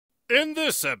In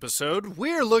this episode,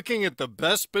 we're looking at the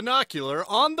best binocular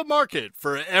on the market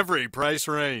for every price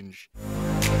range.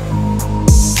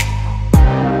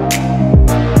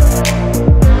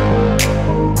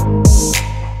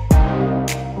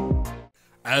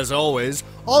 As always,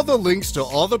 all the links to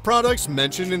all the products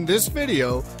mentioned in this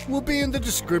video will be in the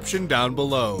description down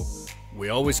below. We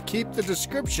always keep the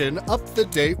description up to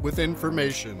date with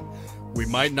information we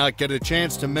might not get a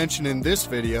chance to mention in this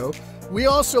video. We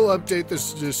also update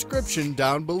the description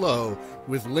down below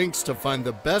with links to find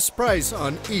the best price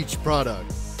on each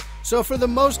product. So for the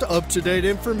most up-to-date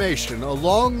information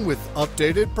along with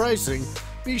updated pricing,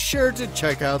 be sure to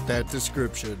check out that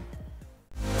description.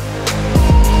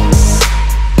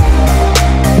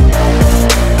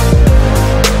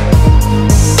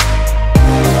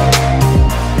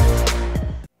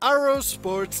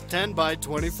 Aurosports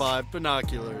 10x25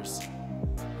 binoculars.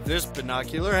 This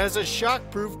binocular has a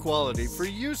shock-proof quality for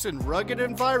use in rugged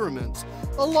environments,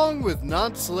 along with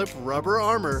non-slip rubber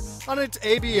armor on its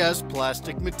ABS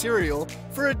plastic material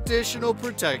for additional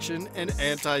protection and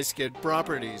anti-skid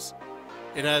properties.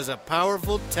 It has a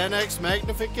powerful 10x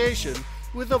magnification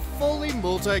with a fully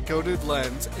multi-coated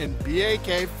lens and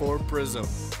BAK4 prism.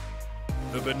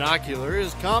 The binocular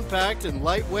is compact and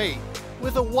lightweight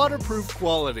with a waterproof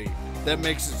quality that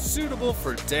makes it suitable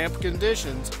for damp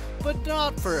conditions but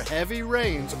not for heavy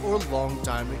rains or long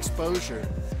time exposure.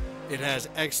 It has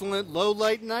excellent low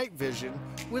light night vision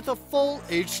with a full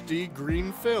HD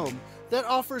green film that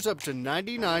offers up to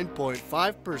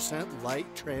 99.5%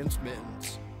 light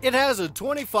transmittance. It has a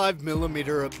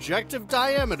 25mm objective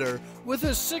diameter with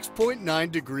a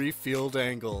 6.9 degree field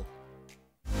angle.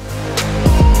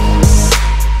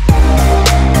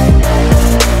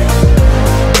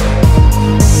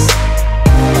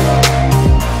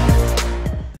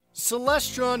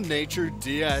 Celestron Nature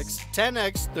DX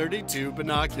 10x32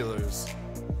 binoculars.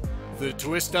 The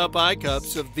twist-up eye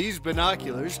cups of these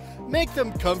binoculars make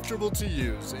them comfortable to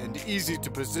use and easy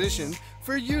to position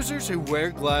for users who wear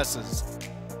glasses.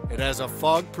 It has a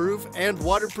fog-proof and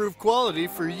waterproof quality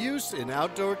for use in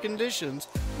outdoor conditions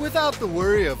without the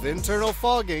worry of internal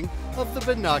fogging of the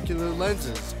binocular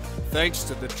lenses, thanks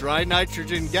to the dry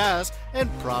nitrogen gas and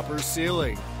proper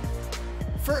sealing.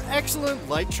 For excellent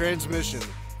light transmission,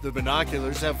 the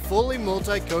binoculars have fully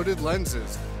multi-coated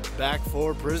lenses. Back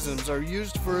 4 prisms are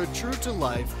used for a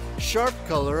true-to-life, sharp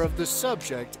color of the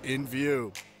subject in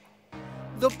view.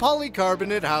 The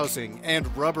polycarbonate housing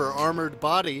and rubber-armored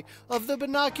body of the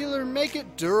binocular make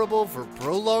it durable for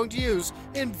prolonged use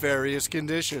in various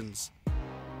conditions.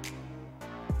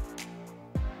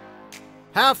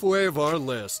 Halfway of our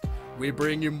list, we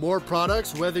bring you more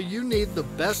products. Whether you need the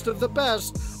best of the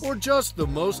best or just the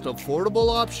most affordable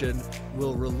option,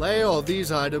 we'll relay all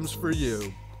these items for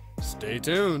you. Stay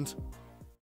tuned.